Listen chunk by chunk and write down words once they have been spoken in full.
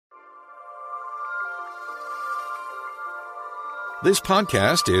This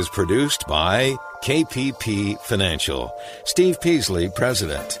podcast is produced by KPP Financial. Steve Peasley,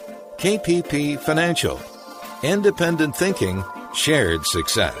 President. KPP Financial. Independent thinking, shared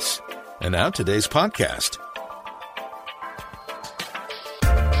success. And now today's podcast.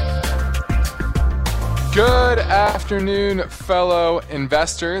 Good afternoon, fellow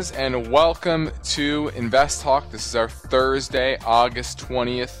investors, and welcome to Invest Talk. This is our Thursday, August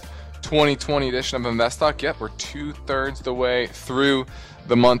 20th, 2020 edition of Invest Talk. Yep, we're 2/3 the way through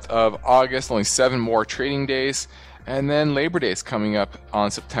the month of August, only 7 more trading days, and then Labor Day is coming up on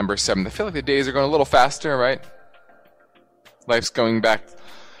September 7th. I feel like the days are going a little faster, right? Life's going back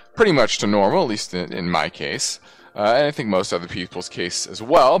pretty much to normal, at least in my case, and I think most other people's case as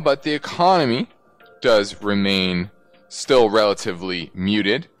well, but the economy does remain still relatively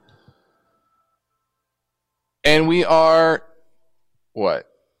muted. And we are,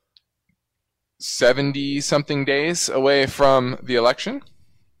 70-something days away from the election.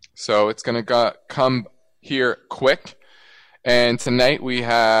 So it's going to come here quick. And tonight we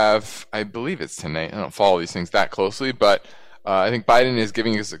have, I believe it's tonight, I don't follow these things that closely, but I think Biden is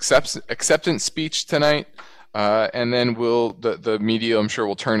giving his acceptance speech tonight. And then the media, I'm sure,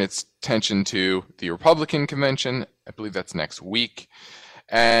 will turn its attention to the Republican convention. I believe that's next week.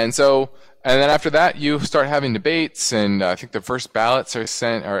 And then after that, you start having debates, and I think the first ballots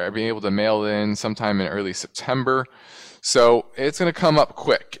are being able to mail in sometime in early September. So it's going to come up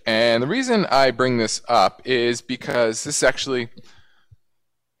quick. And the reason I bring this up is because this actually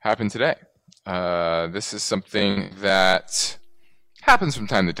happened today. This is something that happens from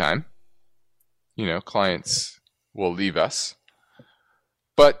time to time. You know, clients will leave us.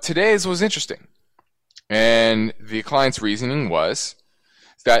 But today's was interesting. And the client's reasoning was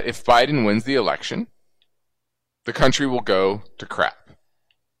that if Biden wins the election, the country will go to crap.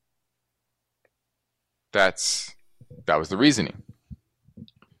 That was the reasoning.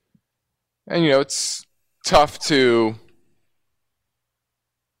 And, you know, it's tough to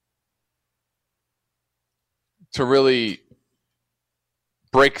really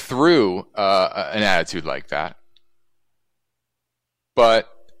break through an attitude like that.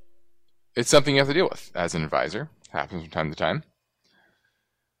 But it's something you have to deal with as an advisor. It happens from time to time.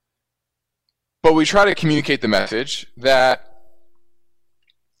 But we try to communicate the message that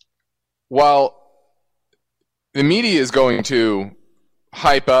while the media is going to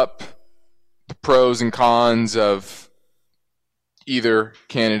hype up the pros and cons of either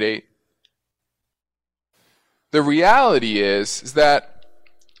candidate, the reality is that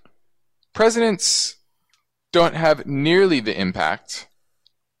presidents don't have nearly the impact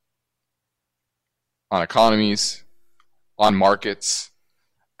on economies, on markets,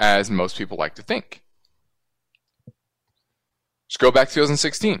 as most people like to think. Just go back to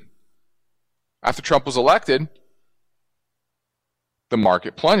 2016. After Trump was elected, the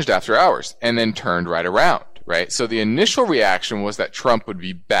market plunged after hours and then turned right around, right? So the initial reaction was that Trump would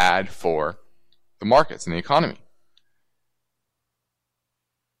be bad for the markets and the economy.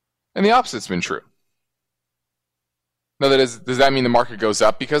 And the opposite's been true. Now, does that mean the market goes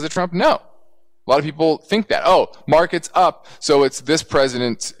up because of Trump? No. A lot of people think that. Oh, market's up, so it's this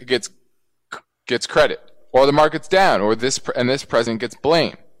president gets credit, or the market's down, or this president gets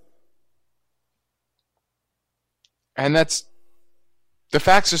blame. And the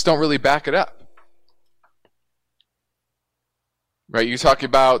facts just don't really back it up. Right? You talk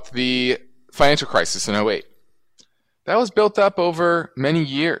about the financial crisis in 2008. That was built up over many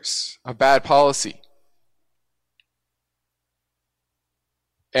years of bad policy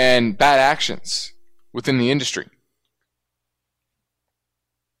and bad actions within the industry.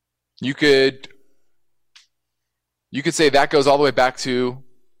 You could say that goes all the way back to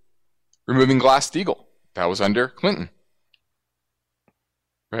removing Glass-Steagall. That was under Clinton.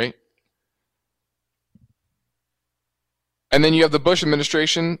 Right? And then you have the Bush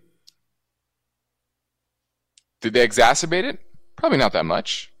administration. Did they exacerbate it? Probably not that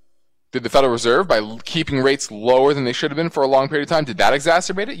much. Did the Federal Reserve, by keeping rates lower than they should have been for a long period of time, did that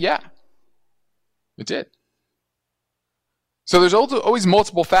exacerbate it? Yeah, it did. So there's always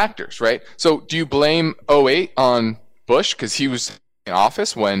multiple factors, right? So do you blame 2008 on Bush because he was in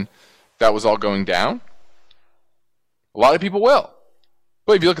office when that was all going down? A lot of people will.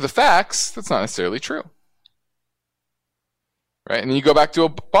 But if you look at the facts, that's not necessarily true. Right? And then you go back to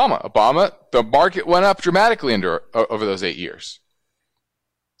Obama, the market went up dramatically over those 8 years.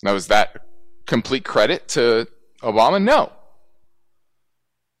 Now, is that complete credit to Obama? No.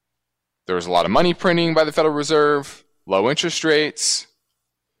 There was a lot of money printing by the Federal Reserve, low interest rates.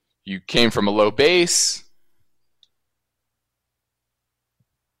 You came from a low base.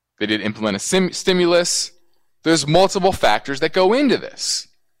 They did implement a stimulus. there's multiple factors that go into this.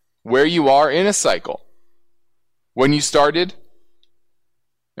 Where you are in a cycle, when you started,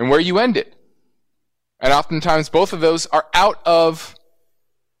 and where you ended. And oftentimes both of those are out of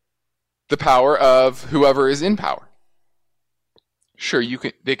the power of whoever is in power. Sure,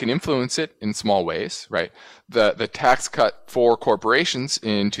 they can influence it in small ways, right? The tax cut for corporations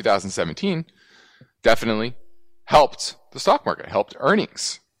in 2017 definitely helped the stock market, helped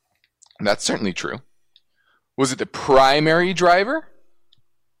earnings. And that's certainly true. Was it the primary driver?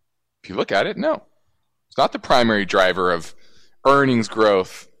 If you look at it, no. It's not the primary driver of earnings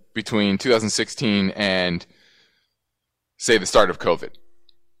growth between 2016 and, say, the start of COVID.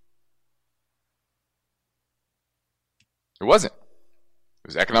 It wasn't. It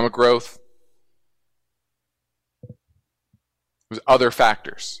was economic growth. It was other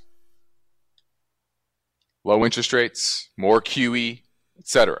factors. Low interest rates, more QE,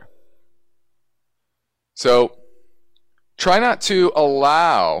 etc. So try not to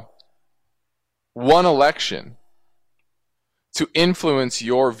allow one election to influence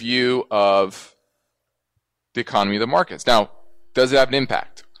your view of the economy of the markets. Now, does it have an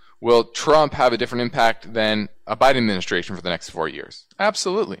impact? Will Trump have a different impact than a Biden administration for the next 4 years?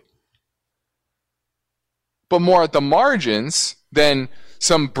 Absolutely. But more at the margins than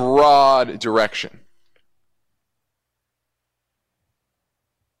some broad direction.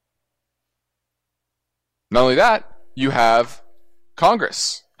 Not only that, you have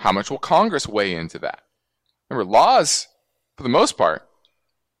Congress. How much will Congress weigh into that? Remember, laws, for the most part,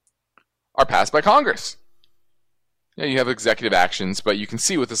 are passed by Congress. Yeah, you have executive actions, but you can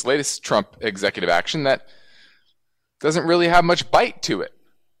see with this latest Trump executive action that doesn't really have much bite to it.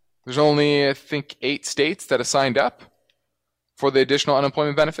 There's only, I think, 8 states that have signed up for the additional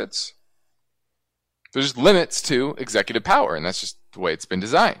unemployment benefits. There's limits to executive power, and that's just the way it's been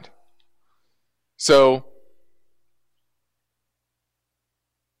designed. So,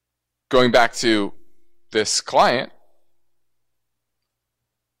 going back to this client,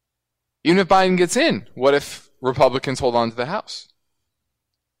 even if Biden gets in, what if Republicans hold on to the House?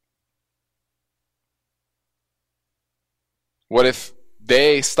 What if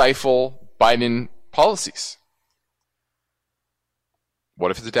they stifle Biden policies?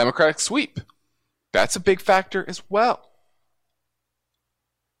 What if it's a Democratic sweep? That's a big factor as well.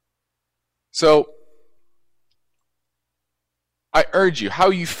 So, I urge you, how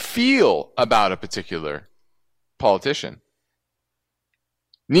you feel about a particular politician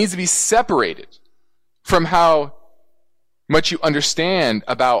needs to be separated from how much you understand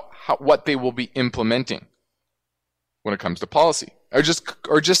about what they will be implementing when it comes to policy, or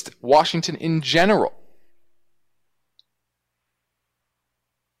just Washington in general.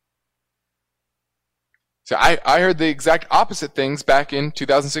 So I heard the exact opposite things back in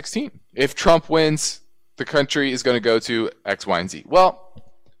 2016. If Trump wins, the country is going to go to X, Y, and Z. Well,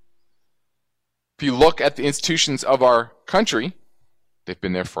 if you look at the institutions of our country, they've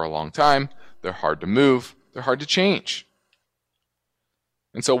been there for a long time. They're hard to move. They're hard to change.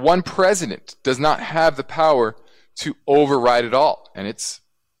 And so one president does not have the power to override it all. And it's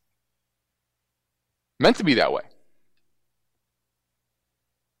meant to be that way.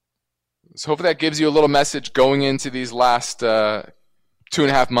 So hopefully that gives you a little message going into these last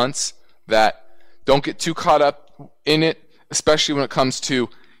 2.5 months, that don't get too caught up in it, especially when it comes to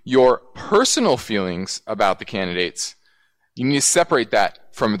your personal feelings about the candidates. You need to separate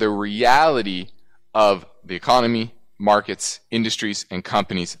that from the reality of the economy, markets, industries, and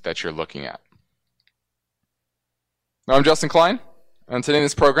companies that you're looking at. Now, I'm Justin Klein, and today in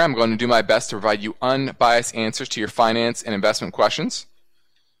this program, I'm going to do my best to provide you unbiased answers to your finance and investment questions.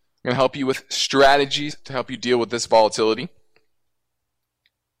 I'm going to help you with strategies to help you deal with this volatility.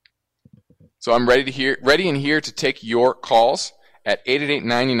 So I'm ready and here to take your calls at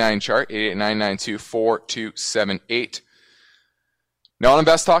 888-99-CHART, 888-992-4278. Now on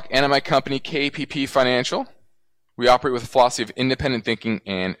Invest Talk and on my company, KPP Financial, we operate with a philosophy of independent thinking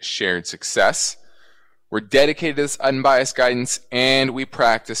and shared success. We're dedicated to this unbiased guidance, and we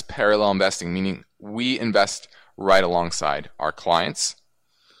practice parallel investing, meaning we invest right alongside our clients.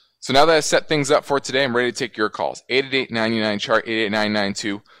 So now that I've set things up for today, I'm ready to take your calls. 888-99-CHART,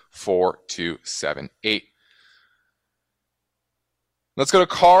 888-992-4278. Let's go to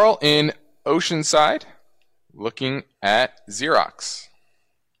Carl in Oceanside, looking at Xerox.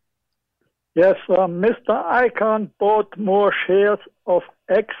 Yes, Mr. Icahn bought more shares of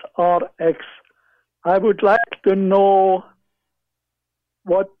XRX. I would like to know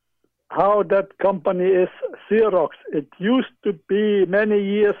how that company is, Xerox. It used to be many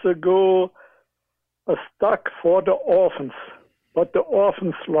years ago a stock for the orphans, but the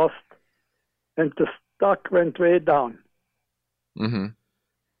orphans lost, and the stock went way down. Mm-hmm.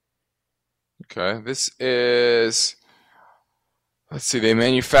 Okay, this is, let's see, they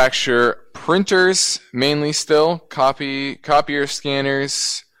manufacture printers mainly still, copier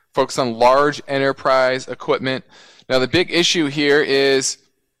scanners, focus on large enterprise equipment. Now the big issue here is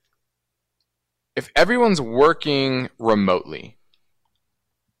if everyone's working remotely,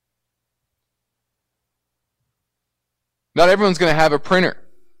 not everyone's going to have a printer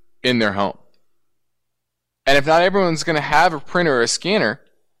in their home. And if not everyone's going to have a printer or a scanner,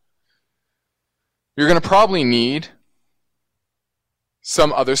 you're going to probably need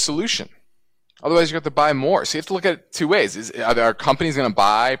some other solution. Otherwise, you have to buy more. So you have to look at it two ways. Are companies going to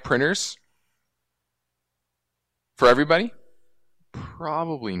buy printers for everybody?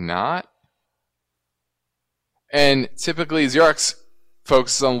 Probably not. And typically, Xerox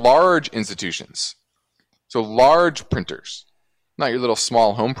focuses on large institutions. So large printers, not your little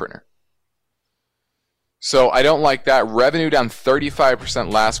small home printer. So I don't like that. Revenue down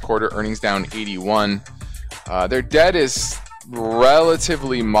 35% last quarter, earnings down 81%. Their debt is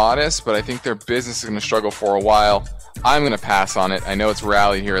relatively modest, but I think their business is going to struggle for a while. I'm going to pass on it. I know it's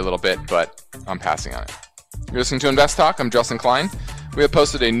rallied here a little bit, but I'm passing on it. You're listening to Invest Talk. I'm Justin Klein. We have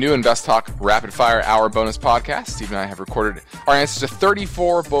posted a new Invest Talk Rapid Fire Hour bonus podcast. Steve and I have recorded our answers to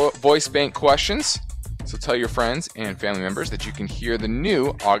 34 voice bank questions. So tell your friends and family members that you can hear the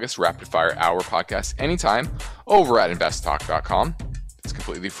new August Rapid Fire Hour podcast anytime over at investtalk.com. It's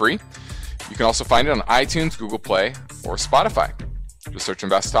completely free. You can also find it on iTunes, Google Play, or Spotify. Just search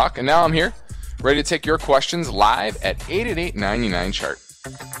Invest Talk. And now I'm here, ready to take your questions live at 888-99-CHART.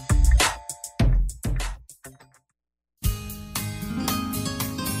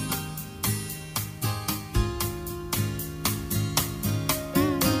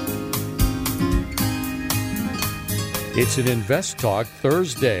 It's an Invest Talk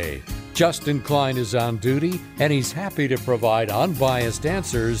Thursday. Justin Klein is on duty, and he's happy to provide unbiased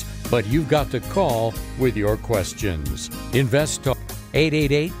answers, but you've got to call with your questions. Invest Talk,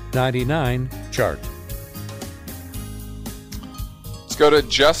 888-99-CHART. Let's go to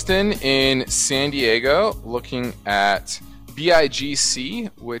Justin in San Diego, looking at BIGC,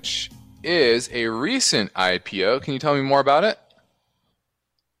 which is a recent IPO. Can you tell me more about it?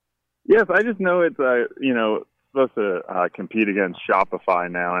 Yes, I just know it's supposed to compete against Shopify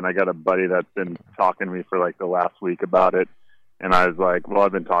now, and I got a buddy that's been talking to me for like the last week about it, and I was like, well,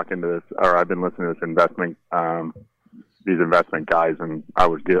 I've been listening to this these investment guys, and I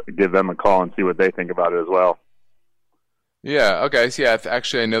would give them a call and see what they think about it as well. Yeah, okay. So yeah,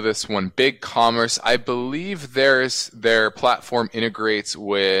 actually I know this one, BigCommerce. I believe their platform integrates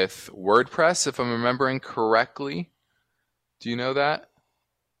with WordPress, if I'm remembering correctly. Do you know that?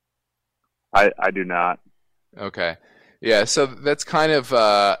 I do not. Okay. Yeah, so that's kind of,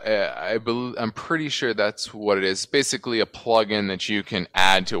 I'm pretty sure that's what it is. Basically a plugin that you can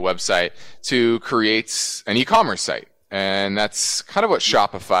add to a website to create an e-commerce site. And that's kind of what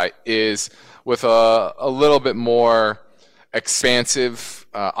Shopify is, with a little bit more expansive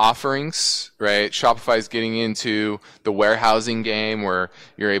offerings, right? Shopify is getting into the warehousing game, where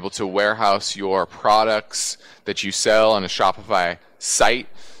you're able to warehouse your products that you sell on a Shopify site.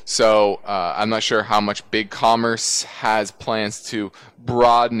 So I'm not sure how much BigCommerce has plans to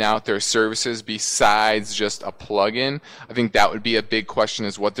broaden out their services besides just a plugin. I think that would be a big question,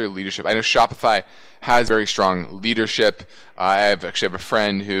 is what their leadership. I know Shopify has very strong leadership. I have a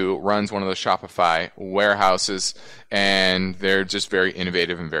friend who runs one of the Shopify warehouses, and they're just very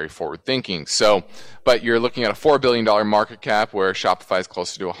innovative and very forward-thinking. So, but you're looking at a $4 billion market cap, where Shopify is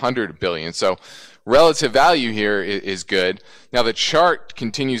closer to $100 billion. So relative value here is good. Now the chart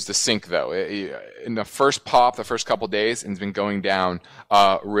continues to sink, though. In the first couple days, and it's been going down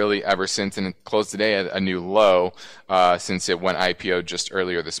really ever since, and it closed today at a new low since it went IPO just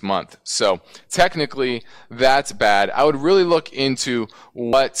earlier this month. So technically, that's bad. I would really look into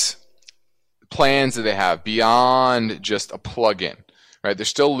what plans do they have beyond just a plugin. Right, they're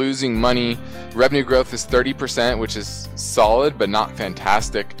still losing money. Revenue growth is 30%, which is solid, but not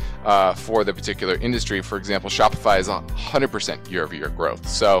fantastic for the particular industry. For example, Shopify is 100% year-over-year growth.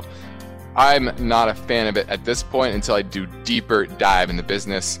 So I'm not a fan of it at this point until I do deeper dive in the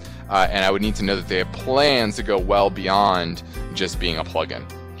business, and I would need to know that they have plans to go well beyond just being a plugin.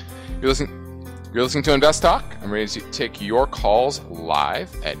 You're listening to Invest Talk. I'm ready to take your calls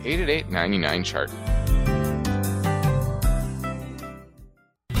live at 888-99-CHART.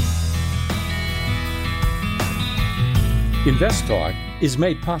 Invest Talk is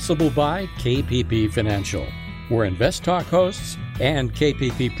made possible by KPP Financial, where Invest Talk hosts and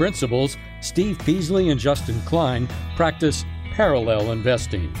KPP principals Steve Peasley and Justin Klein practice parallel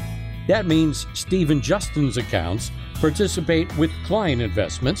investing. That means Steve and Justin's accounts participate with client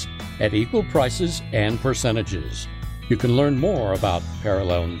investments at equal prices and percentages. You can learn more about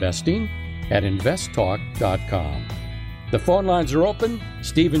parallel investing at investtalk.com. The phone lines are open.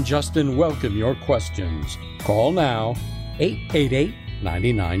 Steve and Justin welcome your questions. Call now,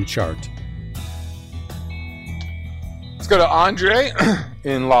 888-99-CHART. Let's go to Andre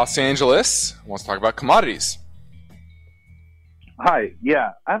in Los Angeles. He wants to talk about commodities. Hi.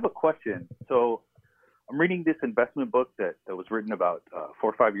 Yeah, I have a question. So I'm reading this investment book that was written about 4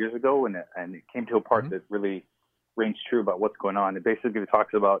 or 5 years ago, and it came to a part that really rings true about what's going on. It basically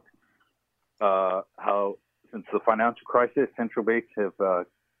talks about how since the financial crisis, central banks have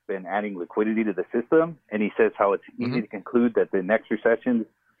been adding liquidity to the system, and he says how it's easy to conclude that the next recession,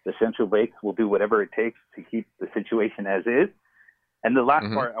 the central banks will do whatever it takes to keep the situation as is. And the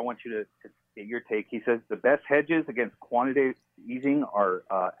last part, I want you to get your take. He says the best hedges against quantitative easing are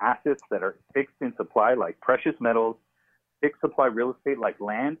assets that are fixed in supply, like precious metals, fixed supply real estate like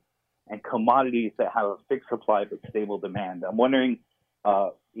land, and commodities that have a fixed supply but stable demand. I'm wondering,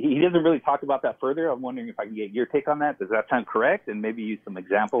 he doesn't really talk about that further. I'm wondering if I can get your take on that. Does that sound correct? And maybe use some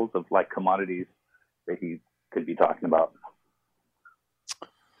examples of like commodities that he could be talking about.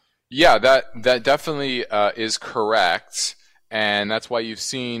 Yeah, that definitely is correct. And that's why you've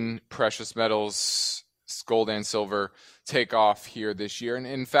seen precious metals, gold and silver, take off here this year. And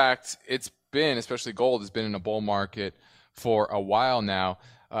in fact, it's been, especially gold, has been in a bull market for a while now.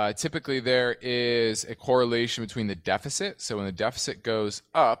 Typically, there is a correlation between the deficit. So when the deficit goes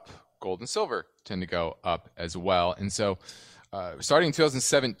up, gold and silver tend to go up as well. And so starting in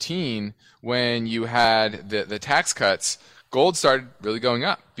 2017, when you had the tax cuts, gold started really going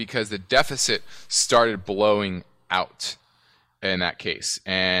up because the deficit started blowing out in that case,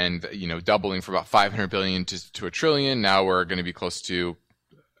 and doubling from about 500 billion to a trillion. Now we're going to be close to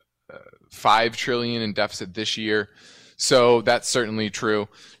 5 trillion in deficit this year. So that's certainly true.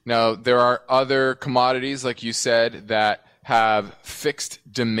 Now there are other commodities, like you said, that have fixed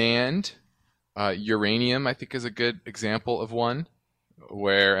demand. Uranium, I think, is a good example of one,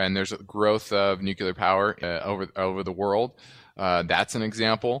 and there's a growth of nuclear power over the world. That's an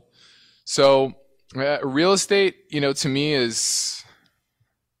example. So real estate, to me is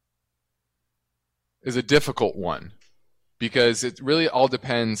a difficult one because it really all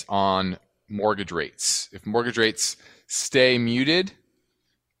depends on mortgage rates. If mortgage rates stay muted,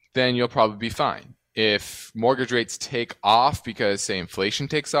 then you'll probably be fine. If mortgage rates take off because, say, inflation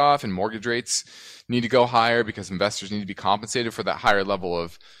takes off and mortgage rates need to go higher because investors need to be compensated for that higher level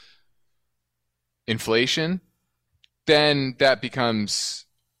of inflation, then that becomes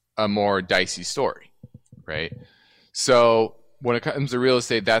a more dicey story, right? So when it comes to real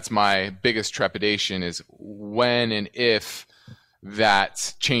estate, that's my biggest trepidation, is when and if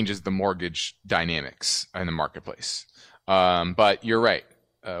that changes the mortgage dynamics in the marketplace. But you're right.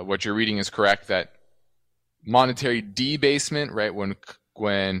 What you're reading is correct, that monetary debasement, right, when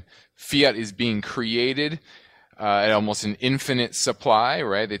fiat is being created at almost an infinite supply,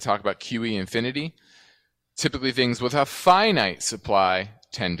 right? They talk about QE infinity. Typically things with a finite supply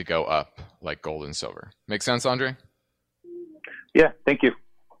tend to go up, like gold and silver. Make sense, Andre? Yeah, thank you.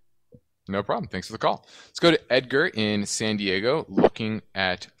 No problem. Thanks for the call. Let's go to Edgar in San Diego, looking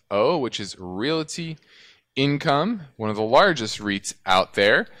at O, which is Realty Income, one of the largest REITs out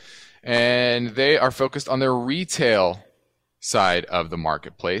there. And they are focused on their retail side of the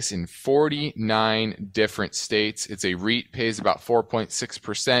marketplace in 49 different states. It's a REIT, pays about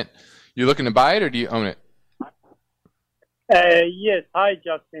 4.6%. You looking to buy it, or do you own it? Yes. Hi,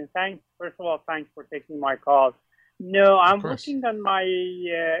 Justin. First of all, thanks for taking my call. No, I'm looking at my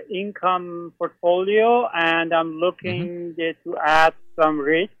income portfolio, and I'm looking to add some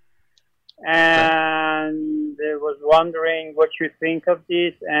REITs. And I was wondering what you think of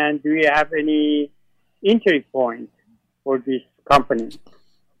this, and do you have any entry point for this company?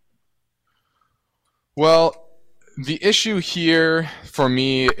 Well, the issue here for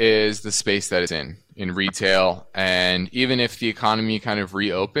me is the space that it's in retail, and even if the economy kind of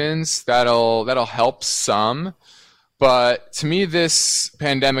reopens, that'll help some. But to me, this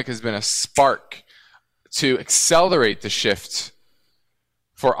pandemic has been a spark to accelerate the shift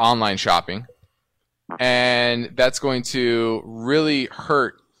for online shopping, and that's going to really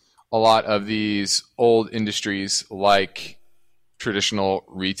hurt a lot of these old industries like traditional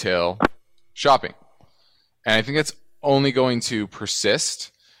retail shopping. And I think that's only going to persist.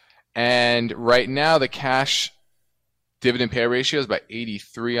 And right now, the cash dividend pay ratio is about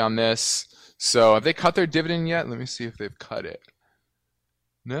 83 on this. So have they cut their dividend yet? Let me see if they've cut it.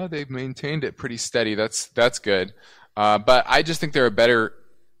 No, they've maintained it pretty steady. That's good. But I just think they're a better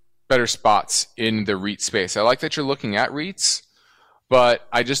better spots in the REIT space. I like that you're looking at REITs, but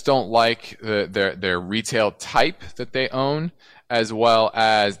I just don't like their retail type that they own, as well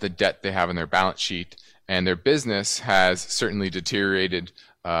as the debt they have on their balance sheet. And their business has certainly deteriorated,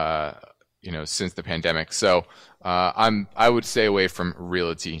 since the pandemic. So I would stay away from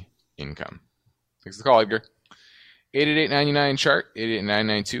realty income. Thanks for the call, Edgar. 888-99-CHART,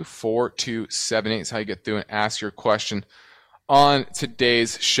 888-992-4278 is how you get through and ask your question on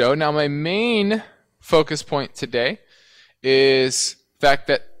today's show. Now, my main focus point today is the fact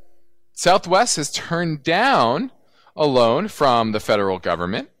that Southwest has turned down a loan from the federal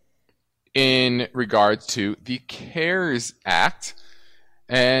government in regards to the CARES Act.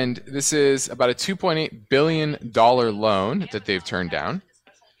 And this is about a $2.8 billion loan that they've turned down.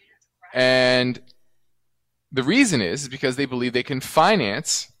 And the reason is because they believe they can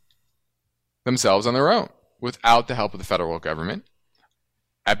finance themselves on their own without the help of the federal government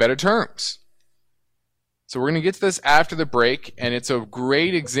at better terms. So we're going to get to this after the break, and it's a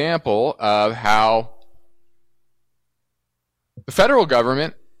great example of how the federal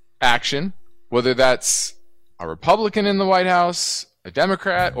government action, whether that's a Republican in the White House, a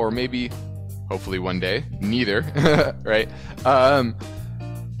Democrat, or maybe, hopefully one day, neither, right?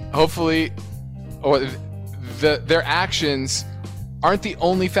 Hopefully, their actions aren't the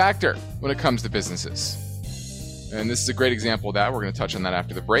only factor when it comes to businesses. And this is a great example of that. We're going to touch on that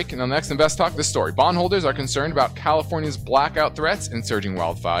after the break. And on the next Invest Talk, this story. Bondholders are concerned about California's blackout threats and surging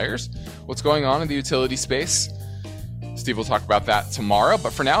wildfires. What's going on in the utility space? Steve will talk about that tomorrow.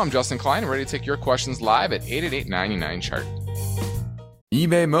 But for now, I'm Justin Klein, ready to take your questions live at 888-99-CHART.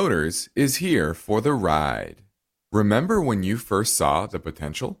 eBay Motors is here for the ride. Remember when you first saw the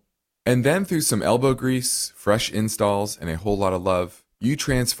potential? And then through some elbow grease, fresh installs, and a whole lot of love, you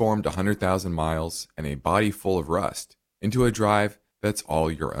transformed 100,000 miles and a body full of rust into a drive that's all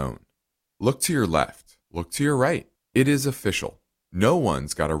your own. Look to your left. Look to your right. It is official. No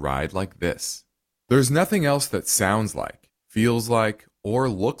one's got a ride like this. There's nothing else that sounds like, feels like, or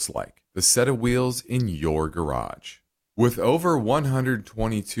looks like the set of wheels in your garage. With over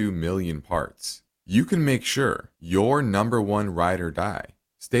 122 million parts, you can make sure your number one ride or die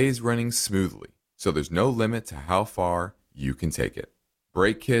stays running smoothly, so there's no limit to how far you can take it.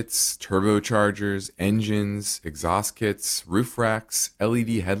 Brake kits, turbochargers, engines, exhaust kits, roof racks, LED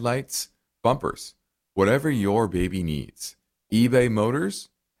headlights, bumpers, whatever your baby needs, eBay Motors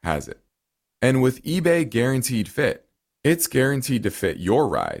has it. And with eBay Guaranteed Fit, it's guaranteed to fit your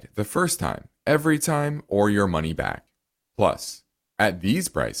ride the first time, every time, or your money back. Plus, at these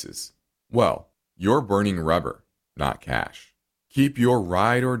prices, well, you're burning rubber, not cash. Keep your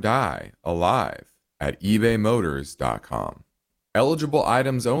ride or die alive at ebaymotors.com. Eligible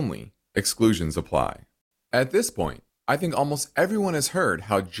items only. Exclusions apply. At this point, I think almost everyone has heard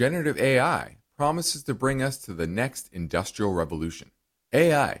how generative AI promises to bring us to the next industrial revolution.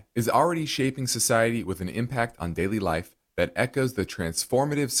 AI is already shaping society with an impact on daily life that echoes the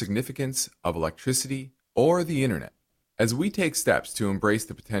transformative significance of electricity or the internet. As we take steps to embrace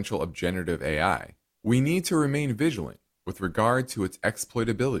the potential of generative AI, we need to remain vigilant with regard to its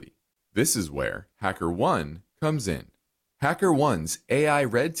exploitability. This is where HackerOne comes in. HackerOne's AI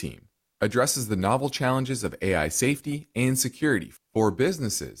Red Team addresses the novel challenges of AI safety and security for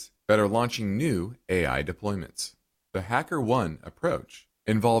businesses that are launching new AI deployments. The HackerOne approach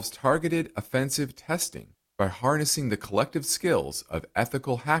involves targeted offensive testing by harnessing the collective skills of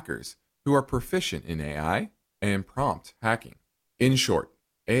ethical hackers who are proficient in AI and prompt hacking. In short,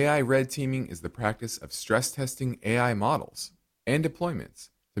 AI red teaming is the practice of stress testing AI models and deployments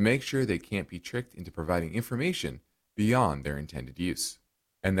to make sure they can't be tricked into providing information beyond their intended use,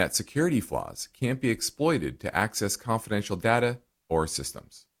 and that security flaws can't be exploited to access confidential data or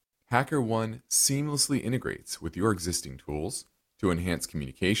systems. HackerOne seamlessly integrates with your existing tools to enhance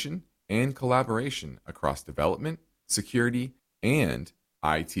communication and collaboration across development, security, and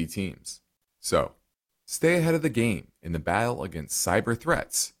IT teams. So, stay ahead of the game in the battle against cyber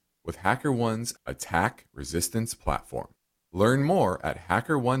threats with HackerOne's attack resistance platform. Learn more at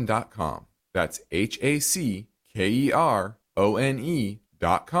hackerone.com. That's HackerOne.com,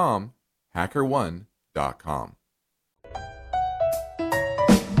 hackerone.com.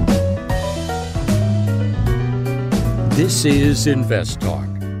 This is Invest Talk.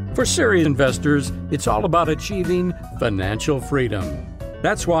 For serious investors, it's all about achieving financial freedom.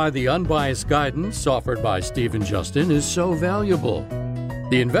 That's why the unbiased guidance offered by Steve and Justin is so valuable.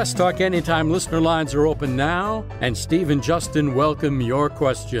 The Invest Talk Anytime listener lines are open now, and Steve and Justin welcome your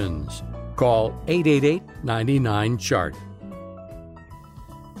questions. Call 888-99-CHART.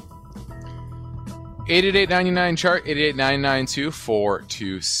 888-99-CHART,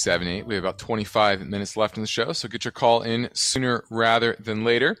 888-992-4278. We have about 25 minutes left in the show, so get your call in sooner rather than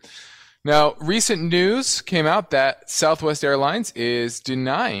later. Now, recent news came out that Southwest Airlines is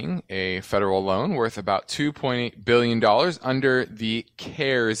denying a federal loan worth about $2.8 billion under the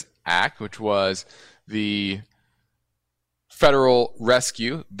CARES Act, which was the federal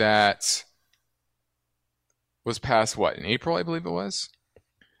rescue that was passed, in April, I believe it was?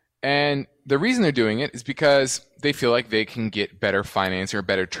 And the reason they're doing it is because they feel like they can get better financing or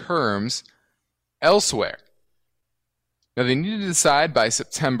better terms elsewhere. Now, they need to decide by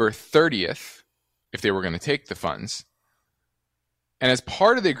September 30th if they were going to take the funds. And as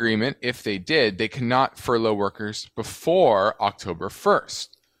part of the agreement, if they did, they cannot furlough workers before October 1st.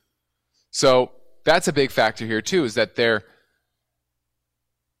 So that's a big factor here, too, is that they're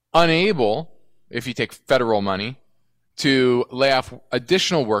unable, if you take federal money, to lay off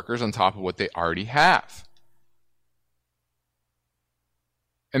additional workers on top of what they already have.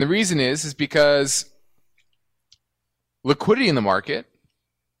 And the reason is because liquidity in the market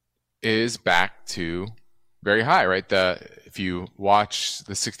is back to very high, right? If you watch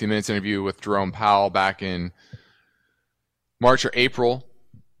the 60 Minutes interview with Jerome Powell back in March or April,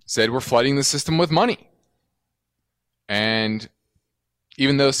 said we're flooding the system with money. And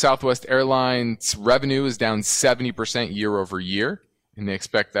even though Southwest Airlines revenue is down 70% year over year, and they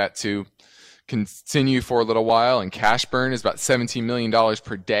expect that to continue for a little while, and cash burn is about $17 million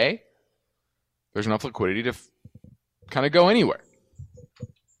per day, there's enough liquidity to kind of go anywhere.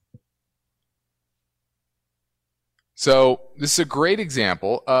 So this is a great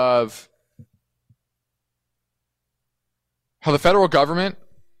example of how the federal government,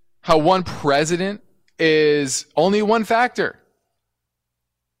 how one president is only one factor.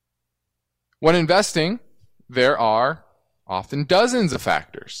 When investing, there are often dozens of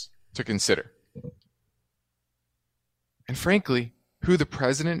factors to consider. And frankly, who the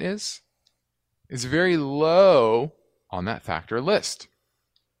president is very low on that factor list.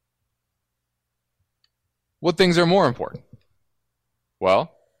 What things are more important?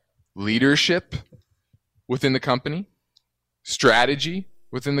 Well, leadership within the company, strategy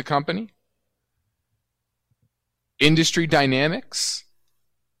within the company, industry dynamics,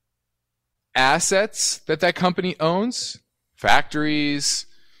 assets that company owns, factories,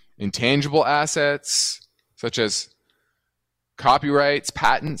 intangible assets, such as copyrights,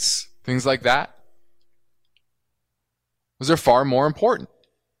 patents, things like that. Those are far more important.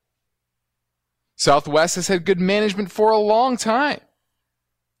 Southwest has had good management for a long time.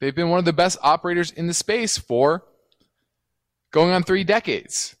 They've been one of the best operators in the space for going on 3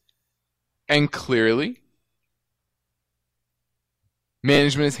 decades. And clearly,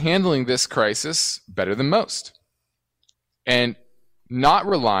 management is handling this crisis better than most and not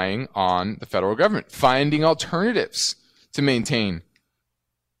relying on the federal government, finding alternatives to maintain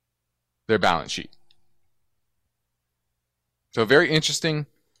their balance sheet. So very interesting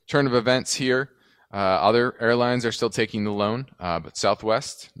turn of events here. Other airlines are still taking the loan, but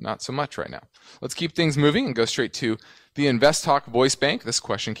Southwest, not so much right now. Let's keep things moving and go straight to the Invest Talk voice bank. This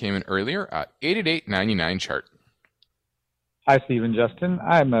question came in earlier at 888-99-CHART. Hi, Steve and Justin.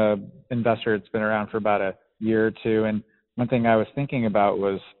 I'm an investor that's been around for about a year or two, and one thing I was thinking about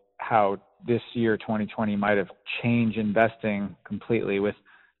was how this year, 2020, might have changed investing completely with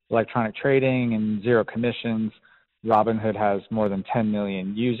electronic trading and zero commissions. Robinhood has more than 10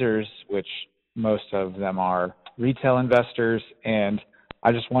 million users, which most of them are retail investors, and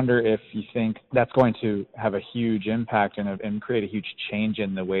I just wonder if you think that's going to have a huge impact and create a huge change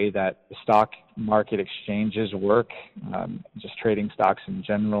in the way that the stock market exchanges work, just trading stocks in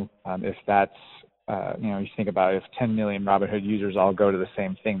general. If that's, you think about it, if 10 million Robinhood users all go to the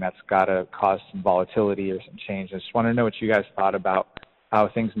same thing, that's got to cause some volatility or some change. I just want to know what you guys thought about how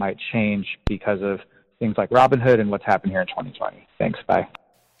things might change because of things like Robinhood and what's happened here in 2020. Thanks. Bye.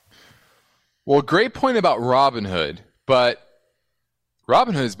 Well, great point about Robinhood, but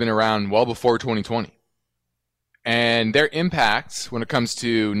Robinhood has been around well before 2020. And their impact when it comes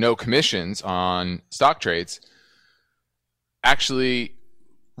to no commissions on stock trades actually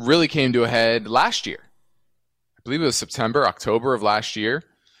really came to a head last year. I believe it was September, October of last year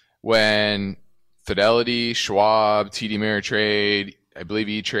when Fidelity, Schwab, TD Ameritrade, I believe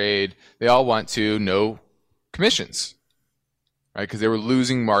E-Trade, they all went to no commissions, right? Because they were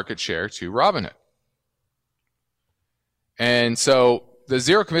losing market share to Robinhood. And so the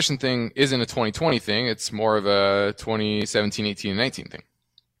zero commission thing isn't a 2020 thing. It's more of a 2017, 18, and 19 thing.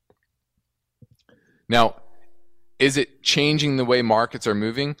 Now, is it changing the way markets are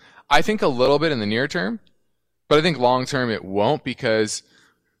moving? I think a little bit in the near term, but I think long term it won't, because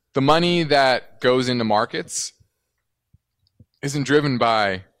The money that goes into markets isn't driven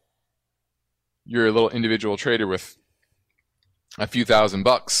by your little individual trader with a few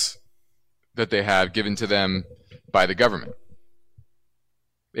 $1,000 that they have given to them by the government.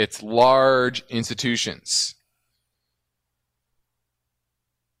 It's large institutions,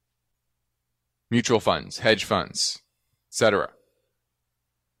 mutual funds, hedge funds, etc.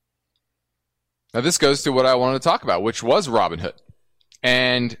 Now this goes to what I wanted to talk about, which was Robinhood.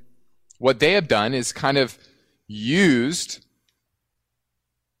 And what they have done is kind of used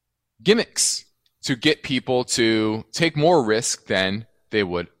gimmicks to get people to take more risk than they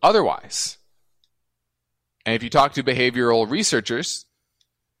would otherwise. And if you talk to behavioral researchers,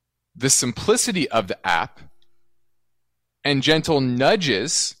 the simplicity of the app and gentle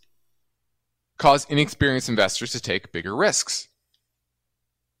nudges cause inexperienced investors to take bigger risks.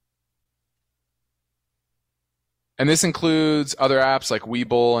 And this includes other apps like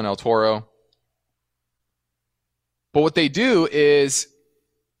Webull and El Toro. But what they do is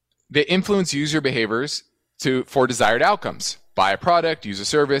they influence user behaviors for desired outcomes. Buy a product, use a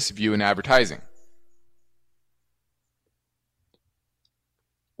service, view an advertising.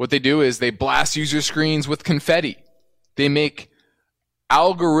 What they do is they blast user screens with confetti. They make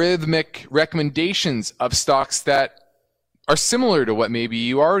algorithmic recommendations of stocks that are similar to what maybe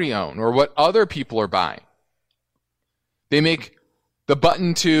you already own or what other people are buying. They make the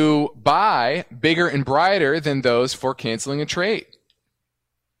button to buy bigger and brighter than those for canceling a trade.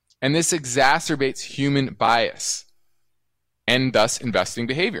 And this exacerbates human bias and thus investing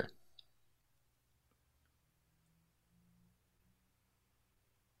behavior.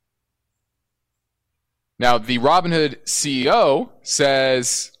 Now, the Robinhood CEO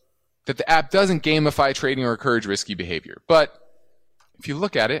says that the app doesn't gamify trading or encourage risky behavior. But if you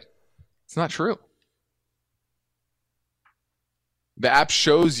look at it, it's not true. The app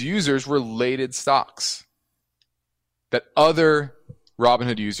shows users related stocks that other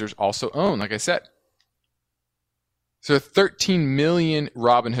Robinhood users also own, like I said. So 13 million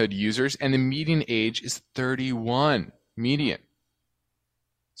Robinhood users, and the median age is 31. Median.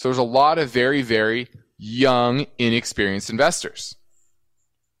 So there's a lot of very, very young, inexperienced investors.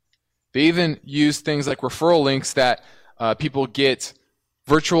 They even use things like referral links that people get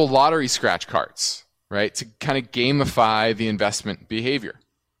virtual lottery scratch cards, right, to kind of gamify the investment behavior.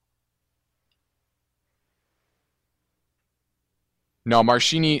 Now,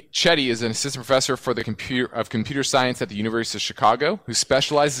 Marshini Chetty is an assistant professor for the computer science at the University of Chicago, who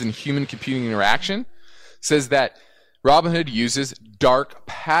specializes in human-computing interaction, says that Robinhood uses dark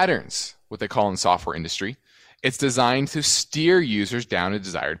patterns, what they call in the software industry. It's designed to steer users down a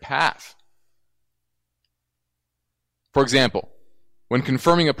desired path. For example, when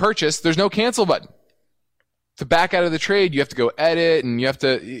confirming a purchase, there's no cancel button. To back out of the trade, you have to go edit, and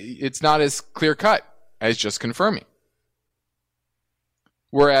it's not as clear-cut as just confirming.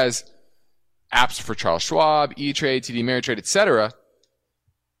 Whereas apps for Charles Schwab, E-Trade, TD Ameritrade, etc.,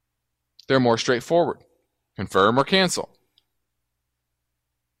 they're more straightforward. Confirm or cancel.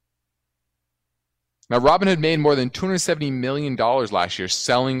 Now, Robinhood made more than $270 million last year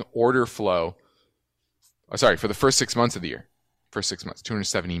selling order flow. For the first 6 months of the year. First 6 months,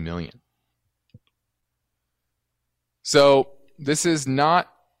 $270 million. So this is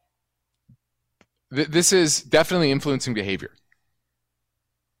definitely influencing behavior.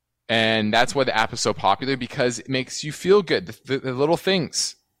 And that's why the app is so popular, because it makes you feel good. The little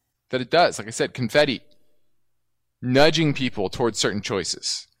things that it does, like I said, confetti, nudging people towards certain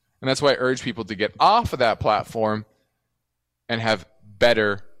choices. And that's why I urge people to get off of that platform and have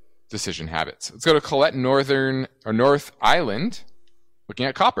better decision habits. Let's go to Colette North Island, looking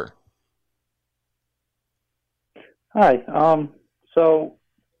at copper. Hi.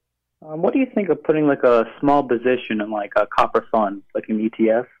 What do you think of putting like a small position in like a copper fund, like an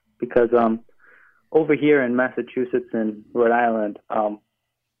ETF? Because over here in Massachusetts and Rhode Island,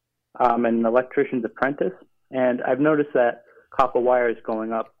 I'm an electrician's apprentice, and I've noticed that copper wire is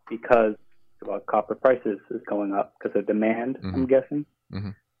going up because copper prices is going up because of demand, I'm guessing. Mm-hmm.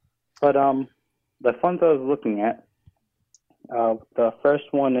 But the funds I was looking at, the first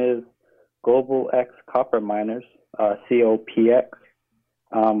one is Global X Copper Miners, COPX.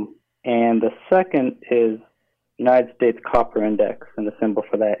 And the second is United States Copper Index, and the symbol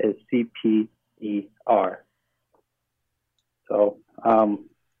for that is CPER. So, I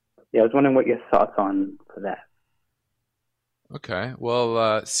was wondering what your thoughts on for that. Okay.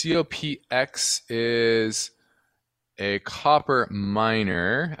 Well, COPX is a copper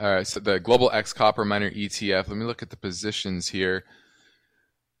miner. So the Global X Copper Miner ETF. Let me look at the positions here.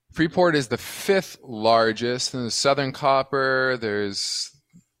 Freeport is the 5th largest. And the Southern Copper, there's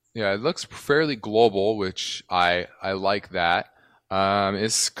Yeah, it looks fairly global, which I like that.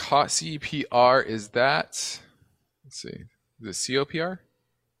 Is CPR, is that, let's see, is it COPR?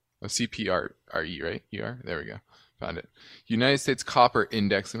 Oh, CPRE, right? ER? There we go. Found it. United States Copper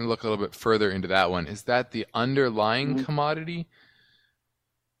Index. Let me look a little bit further into that one. Is that the underlying commodity?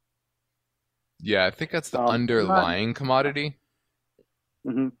 Yeah, I think that's the underlying commodity.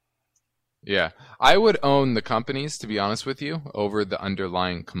 Mm-hmm. Yeah, I would own the companies, to be honest with you, over the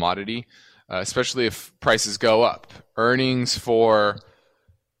underlying commodity, especially if prices go up. Earnings for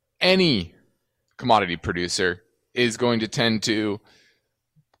any commodity producer is going to tend to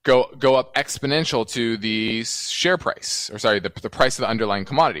go up exponential to the share price, or sorry, the price of the underlying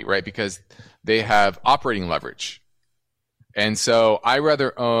commodity, right? Because they have operating leverage. And so I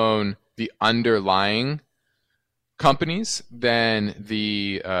rather own the underlying companies than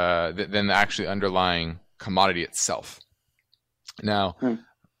the actually underlying commodity itself. Now,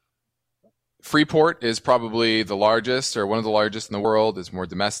 Freeport is probably the largest, or one of the largest in the world. Is more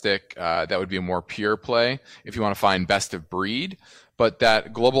domestic. That would be a more pure play if you want to find best of breed. But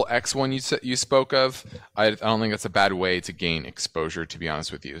that Global X one you spoke of, I don't think that's a bad way to gain exposure, to be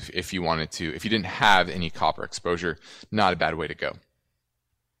honest with you. If you wanted to, if you didn't have any copper exposure, not a bad way to go.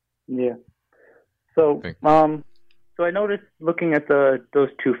 Yeah. So, so I noticed looking at those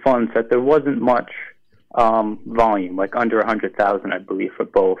two funds that there wasn't much volume, like under 100,000, I believe, for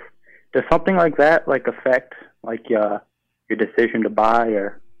both. Does something like that affect your decision to buy,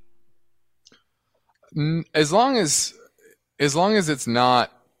 or? As long as it's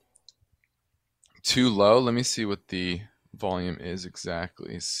not too low. Let me see what the volume is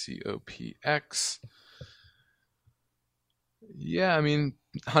exactly. COPX. Yeah, I mean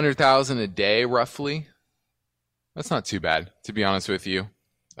 100,000 a day roughly. That's not too bad, to be honest with you.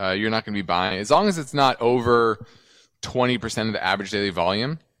 You're not going to be buying, as long as it's not over 20% of the average daily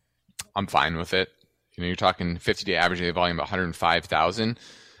volume. I'm fine with it. You're talking 50-day average daily volume of 105,000.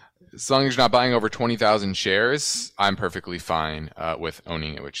 As long as you're not buying over 20,000 shares, I'm perfectly fine with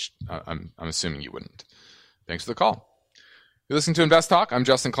owning it, which I'm assuming you wouldn't. Thanks for the call. You're listening to Invest Talk. I'm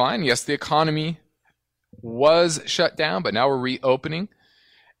Justin Klein. Yes, the economy was shut down, but now we're reopening.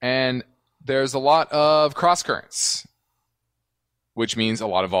 And there's a lot of cross currents, which means a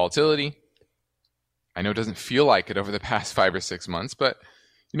lot of volatility. I know it doesn't feel like it over the past 5 or 6 months, but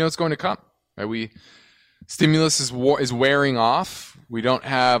it's going to come. Right? Stimulus is wearing off. We don't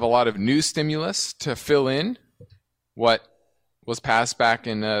have a lot of new stimulus to fill in what was passed back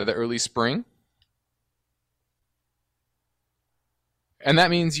in the early spring. And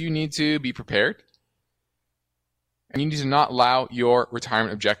that means you need to be prepared. And you need to not allow your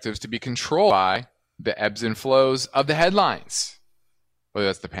retirement objectives to be controlled by the ebbs and flows of the headlines. Whether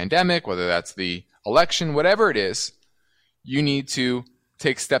that's the pandemic, whether that's the election, whatever it is, you need to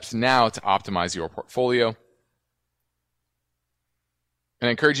take steps now to optimize your portfolio. And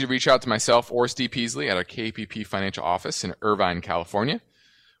I encourage you to reach out to myself or Steve Peasley at our KPP Financial Office in Irvine, California.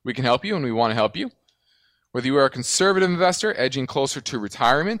 We can help you, and we want to help you. Whether you are a conservative investor edging closer to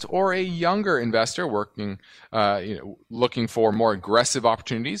retirement, or a younger investor looking for more aggressive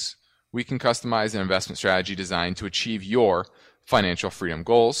opportunities, we can customize an investment strategy designed to achieve your financial freedom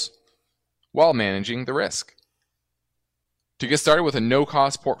goals while managing the risk. To get started with a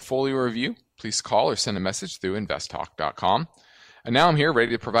no-cost portfolio review, please call or send a message through investtalk.com. And now I'm here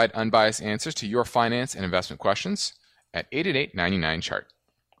ready to provide unbiased answers to your finance and investment questions at 888-99-CHART.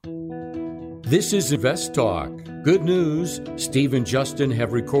 This is Invest Talk. Good news, Steve and Justin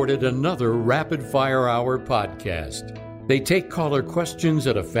have recorded another Rapid Fire Hour podcast. They take caller questions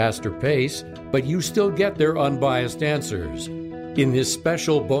at a faster pace, but you still get their unbiased answers. In this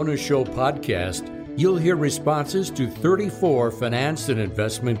special bonus show podcast, you'll hear responses to 34 finance and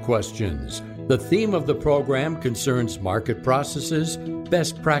investment questions. The theme of the program concerns market processes,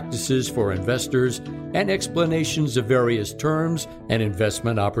 best practices for investors, and explanations of various terms and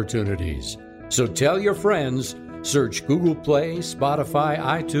investment opportunities. So tell your friends, search Google Play, Spotify,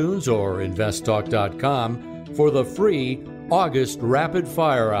 iTunes, or investtalk.com for the free August Rapid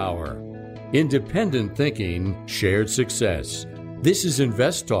Fire Hour. Independent thinking, shared success. This is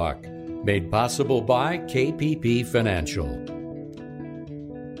Invest Talk, made possible by KPP Financial.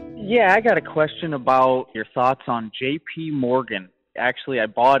 Yeah, I got a question about your thoughts on JP Morgan. Actually, I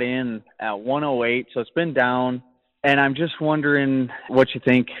bought in at 108, so it's been down. And I'm just wondering what you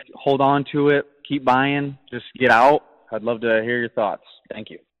think. Hold on to it, keep buying, just get out. I'd love to hear your thoughts. Thank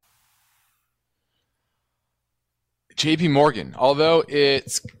you. JP Morgan, although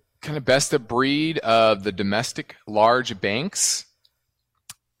it's kind of best of breed of the domestic large banks,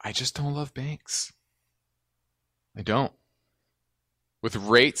 I just don't love banks. I don't. with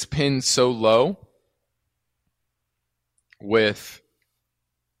rates pinned so low, with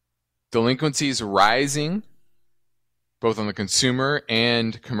delinquencies rising, both on the consumer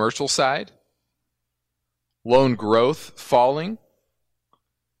and commercial side, loan growth falling,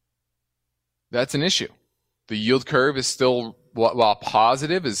 that's an issue. The yield curve is still, while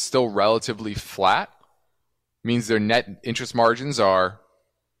positive, is still relatively flat. Means their net interest margins are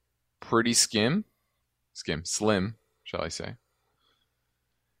pretty slim, shall I say.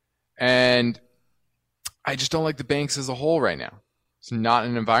 And I just don't like the banks as a whole right now. It's not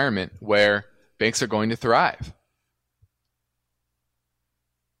an environment where banks are going to thrive.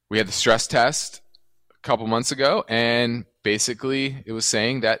 We had the stress test a couple months ago, and basically it was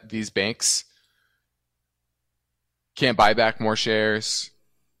saying that these banks can't buy back more shares,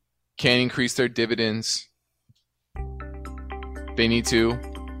 can't increase their dividends. They need to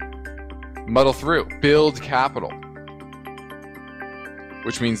muddle through, build capital,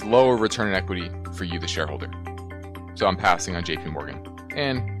 which means lower return on equity for you, the shareholder. So I'm passing on JP Morgan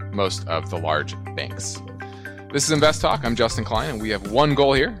and most of the large banks. This is Invest Talk. I'm Justin Klein, and we have one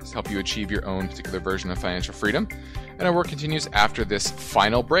goal here to help you achieve your own particular version of financial freedom. And our work continues after this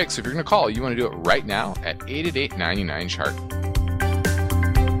final break. So if you're going to call, you want to do it right now at 888-99-CHART.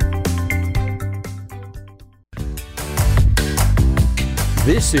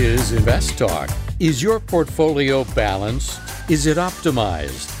 This is Invest Talk. Is your portfolio balanced? Is it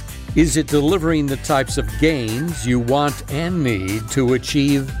optimized? Is it delivering the types of gains you want and need to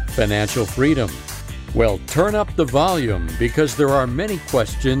achieve financial freedom? Well, turn up the volume because there are many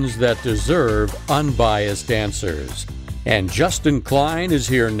questions that deserve unbiased answers. And Justin Klein is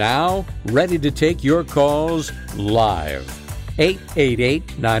here now, ready to take your calls live.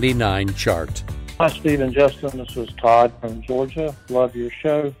 888-99-CHART. Hi, Steve and Justin. This is Todd from Georgia. Love your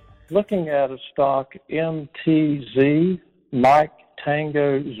show. Looking at a stock, MTZ, Mike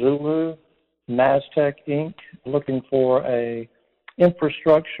Tango Zulu, NASDAQ Inc., looking for a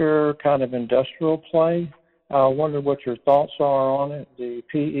infrastructure kind of industrial play. I wonder what your thoughts are on it. The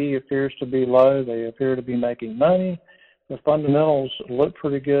PE appears to be low. They appear to be making money. The fundamentals look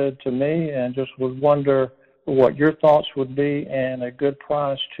pretty good to me, and just would wonder what your thoughts would be and a good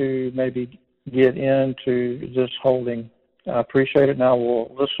price to maybe get into this holding. I appreciate it. Now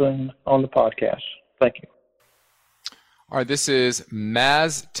we'll listen on the podcast. Thank you. All right, this is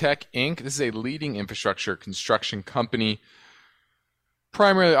MasTec Inc. This is a leading infrastructure construction company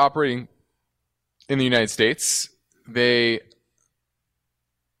primarily operating in the United States. They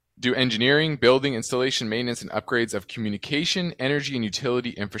do engineering, building, installation, maintenance, and upgrades of communication, energy, and utility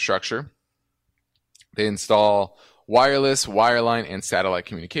infrastructure. They install wireless, wireline, and satellite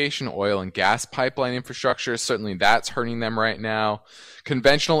communication, oil and gas pipeline infrastructure. Certainly that's hurting them right now.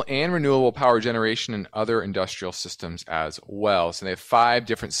 Conventional and renewable power generation and other industrial systems as well. So they have 5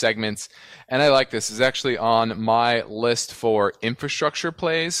 different segments. And I like this. It's actually on my list for infrastructure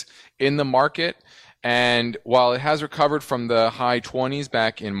plays in the market. And while it has recovered from the high 20s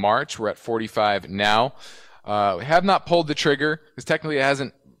back in March, we're at 45 now. We have not pulled the trigger because technically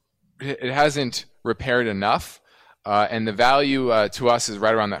it hasn't repaired enough. And the value to us is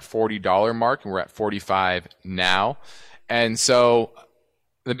right around that $40 mark, and we're at 45 now. And so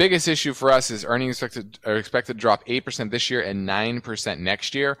the biggest issue for us is earnings are expected to drop 8% this year and 9%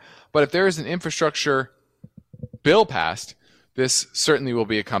 next year. But if there is an infrastructure bill passed, this certainly will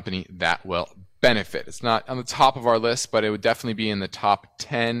be a company that will benefit. It's not on the top of our list, but it would definitely be in the top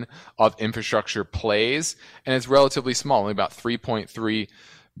 10 of infrastructure plays. And it's relatively small, only about $3.3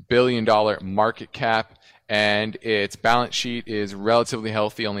 billion market cap. And its balance sheet is relatively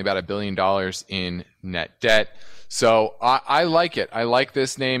healthy, only about $1 billion in net debt. So I like it. I like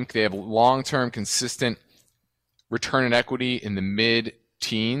this name. They have long-term consistent return on equity in the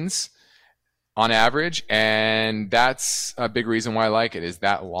mid-teens on average. And that's a big reason why I like it, is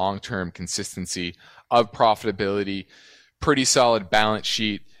that long-term consistency of profitability, pretty solid balance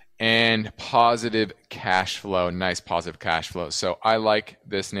sheet, and positive cash flow, nice positive cash flow. So I like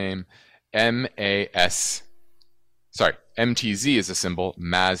this name. MTZ is the symbol.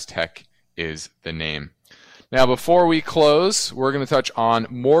 MasTec is the name. Now, before we close, we're going to touch on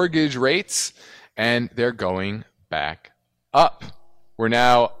mortgage rates, and they're going back up. We're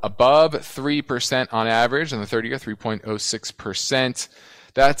now above 3% on average on the 30-year, 3.06%.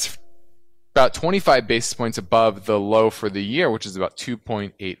 That's about 25 basis points above the low for the year, which is about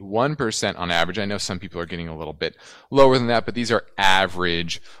 2.81% on average. I know some people are getting a little bit lower than that, but these are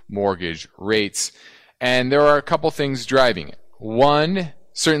average mortgage rates. And there are a couple things driving it. One,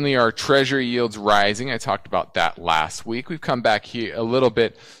 certainly our treasury yields rising. I talked about that last week. We've come back here a little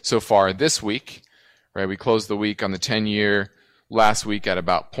bit so far this week, right? We closed the week on the 10-year last week at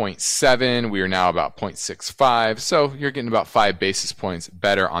about 0.7. We are now about 0.65. So you're getting about 5 basis points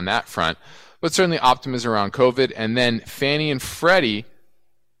better on that front. But certainly optimism around COVID. And then Fannie and Freddie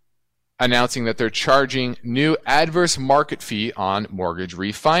announcing that they're charging new adverse market fee on mortgage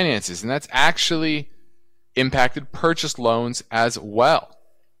refinances. And that's actually impacted purchase loans as well.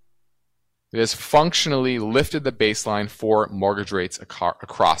 It has functionally lifted the baseline for mortgage rates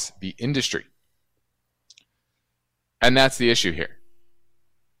across the industry. And that's the issue here.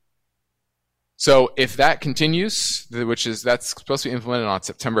 So if that continues, that's supposed to be implemented on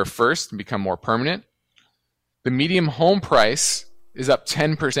September 1st and become more permanent, the median home price is up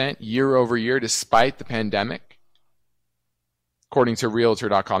 10% year over year despite the pandemic, according to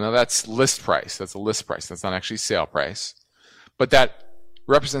Realtor.com. Now that's list price. That's a list price. That's not actually sale price. But that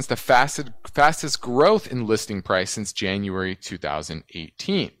represents the fastest growth in listing price since January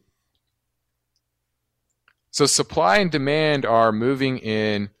 2018. So supply and demand are moving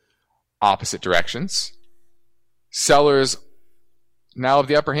in opposite directions. Sellers now have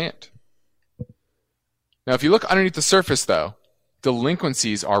the upper hand. Now, if you look underneath the surface, though,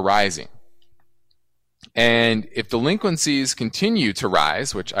 delinquencies are rising. And if delinquencies continue to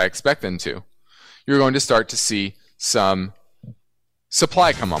rise, which I expect them to, you're going to start to see some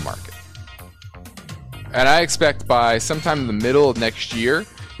supply come on market. And I expect by sometime in the middle of next year,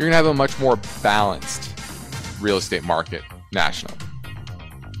 you're going to have a much more balanced real estate market nationally.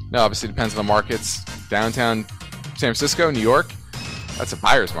 Now, obviously, it depends on the markets. Downtown San Francisco, New York, that's a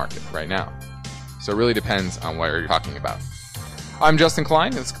buyer's market right now. So it really depends on what you're talking about. I'm Justin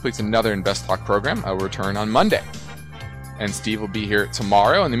Klein. This completes another Invest Talk program. I will return on Monday. And Steve will be here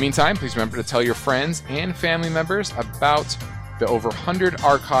tomorrow. In the meantime, please remember to tell your friends and family members about the over 100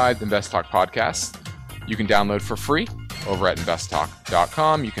 archived Invest Talk podcasts you can download for free over at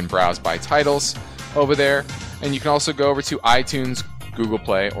investtalk.com. You can browse by titles over there. And you can also go over to iTunes, Google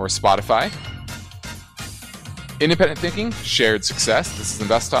Play, or Spotify. Independent thinking, shared success. This is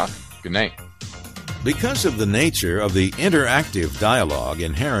Invest Talk. Good night. Because of the nature of the interactive dialogue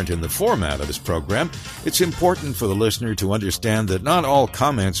inherent in the format of this program, it's important for the listener to understand that not all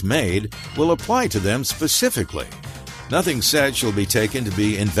comments made will apply to them specifically. Nothing said shall be taken to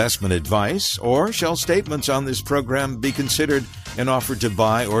be investment advice, or shall statements on this program be considered an offer to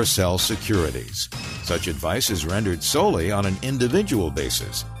buy or sell securities. Such advice is rendered solely on an individual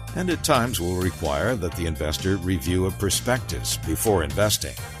basis, and at times will require that the investor review a prospectus before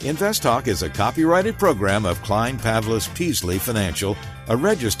investing. Invest Talk is a copyrighted program of Klein Pavlis Peasley Financial, a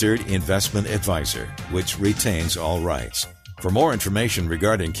registered investment advisor, which retains all rights. For more information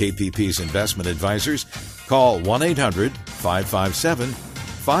regarding KPP's investment advisors, call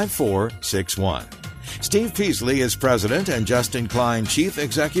 1-800-557-5461. Steve Peasley is President and Justin Klein Chief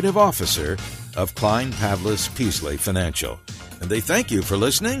Executive Officer of Klein Pavlis Peasley Financial. And they thank you for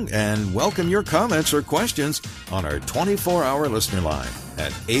listening and welcome your comments or questions on our 24-hour listener line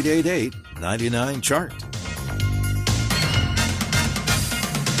at 888-99-CHART.